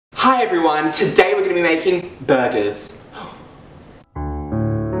Hi everyone, today we're going to be making burgers.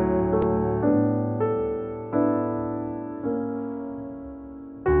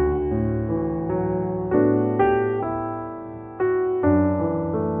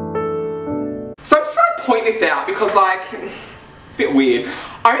 So I'm just going to point this out because it's a bit weird.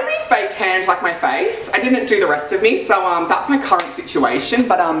 I only fake tanned my face. I didn't do the rest of me, so that's my current situation,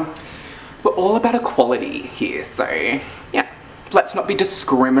 but we're all about equality here, so yeah. Let's not be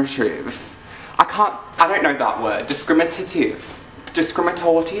discriminative. I don't know that word. Discriminative.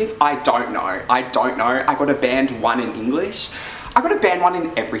 Discriminative? I don't know. I got a band 1 in English. I got a band 1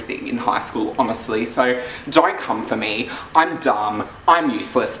 in everything in high school, honestly, so don't come for me. I'm dumb. I'm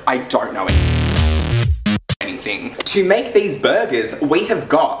useless. I don't know anything. To make these burgers, we have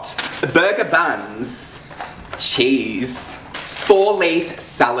got burger buns, cheese, 4-leaf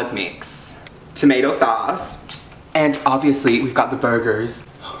salad mix, tomato sauce, and obviously we've got the burgers.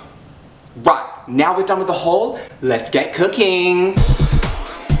 Right, now we're done with the haul, let's get cooking.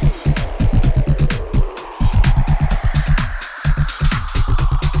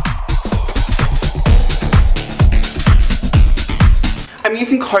 I'm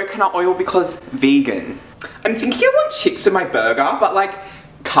using coconut oil because vegan. I'm thinking I want chips in my burger, but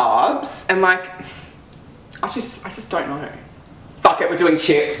carbs, and I just don't know. Fuck it, we're doing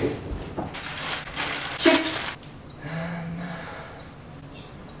chips. Chips.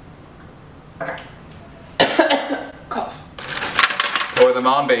 Okay. Cough. Pour them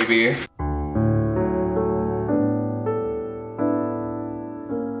on, baby.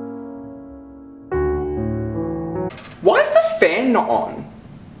 Why is the fan not on?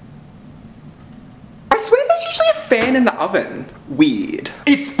 I swear there's usually a fan in the oven. Weird.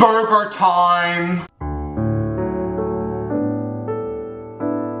 It's burger time!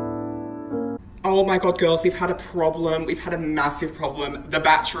 Oh my god, girls, we've had a problem. We've had a massive problem. The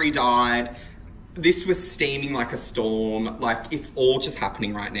battery died. This was steaming like a storm. It's all just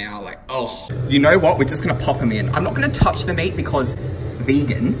happening right now. Oh. You know what? We're just gonna pop them in. I'm not gonna touch the meat because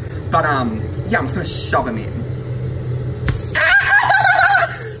vegan, but yeah, I'm just gonna shove them in.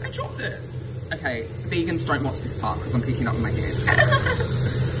 I dropped it. Okay, vegans don't watch this part because I'm picking up with my hand.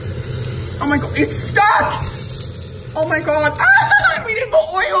 Oh my god, it's stuck! Oh my god, we need more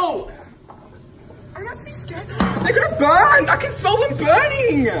oil! I'm actually scared. They're gonna burn! I can smell them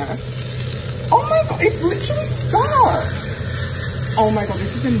burning! Oh my god, it's literally stuck! Oh my god,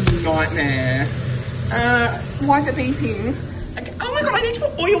 this is a nightmare. Why is it beeping? Okay. Oh my god, I need to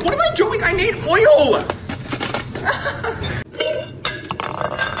put oil. What am I doing? I need oil!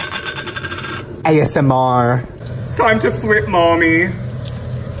 ASMR. It's time to flip, mommy.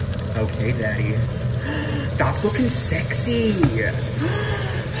 Okay, daddy. That's looking sexy.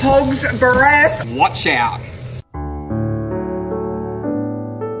 Hog's breath. Watch out.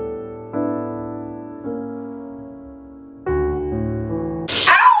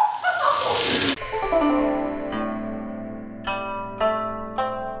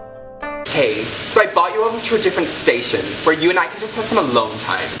 Hey, so I brought you over to a different station where you and I can just have some alone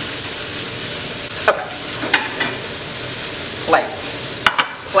time. Okay.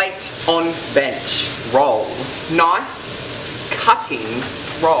 Plate on bench. Roll. Knife. Cutting.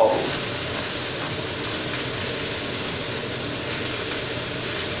 Roll.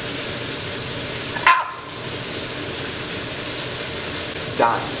 Ow!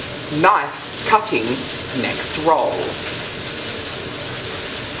 Done. Knife. Cutting. Next roll.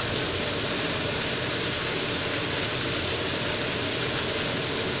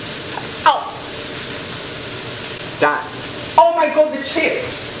 Oh! Done. Oh my god, the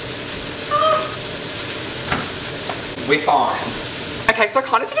chips! We're fine. Okay, so I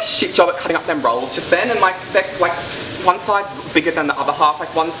kind of did a shit job at cutting up them rolls just then, and one side's bigger than the other half.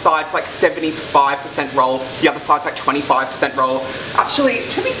 One side's 75% roll, the other side's 25% roll. Actually,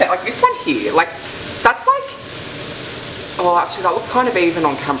 to be fair, this one here, that's oh, actually that looks kind of even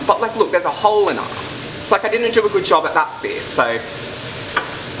on camera, but look, there's a hole in it. It's I didn't do a good job at that bit, so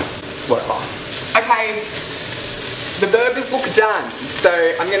whatever. Okay, the burgers look done, so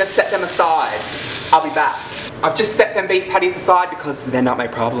I'm gonna set them aside. I'll be back. I've just set them beef patties aside because they're not my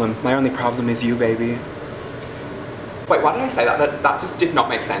problem. My only problem is you, baby. Wait, why did I say that? That just did not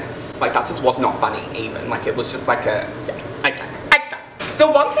make sense. That just was not funny, even. It was just yeah, okay. The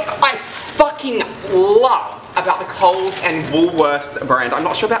one thing I fucking love about the Coles and Woolworths brand, I'm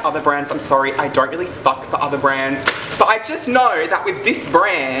not sure about other brands, I'm sorry, I don't really fuck for other brands, but I just know that with this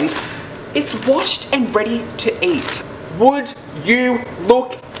brand, it's washed and ready to eat. Would you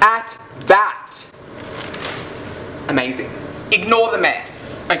look at that? Amazing. Ignore the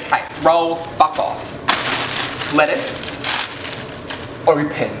mess. Okay, rolls, fuck off. Lettuce,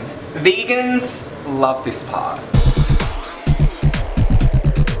 open. Vegans love this part.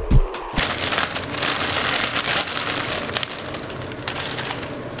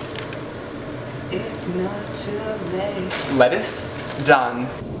 It's not too late. Lettuce, done.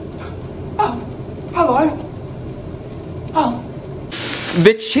 Oh, hello. Oh.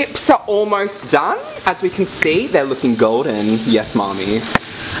 The chips are almost done. As we can see, they're looking golden. Yes, mommy.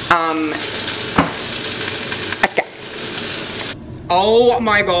 Okay. Oh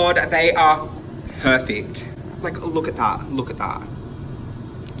my god, they are perfect. Like, look at that, look at that.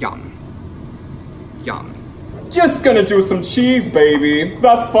 Yum. Yum. Just gonna do some cheese, baby.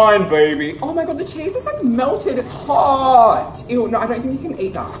 That's fine, baby. Oh my god, the cheese is like melted, it's hot. Ew, no, I don't think you can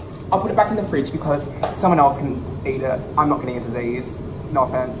eat that. I'll put it back in the fridge because someone else can eat it. I'm not getting a disease. No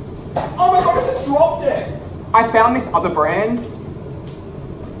offense. Oh my god, I just dropped it. I found this other brand.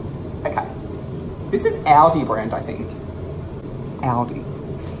 Okay. This is Aldi brand, I think. Aldi.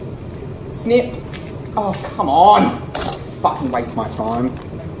 Snip. Oh, come on. Fucking waste my time.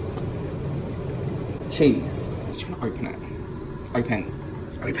 Cheese. I'm just trying to open it. Open.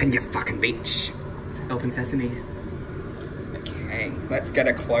 Open, you fucking bitch. Open sesame. Okay, let's get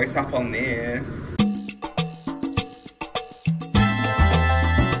a close up on this.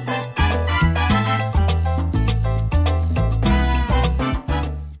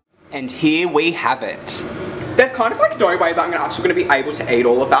 And here we have it. There's kind of like no way that I'm actually gonna be able to eat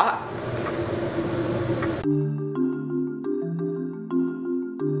all of that.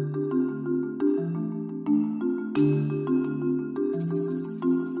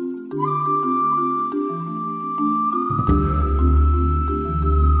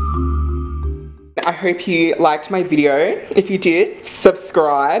 I hope you liked my video. If you did,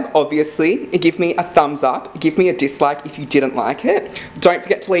 subscribe, obviously. Give me a thumbs up. Give me a dislike if you didn't like it. Don't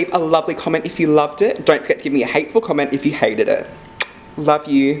forget to leave a lovely comment if you loved it. Don't forget to give me a hateful comment if you hated it. Love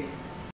you.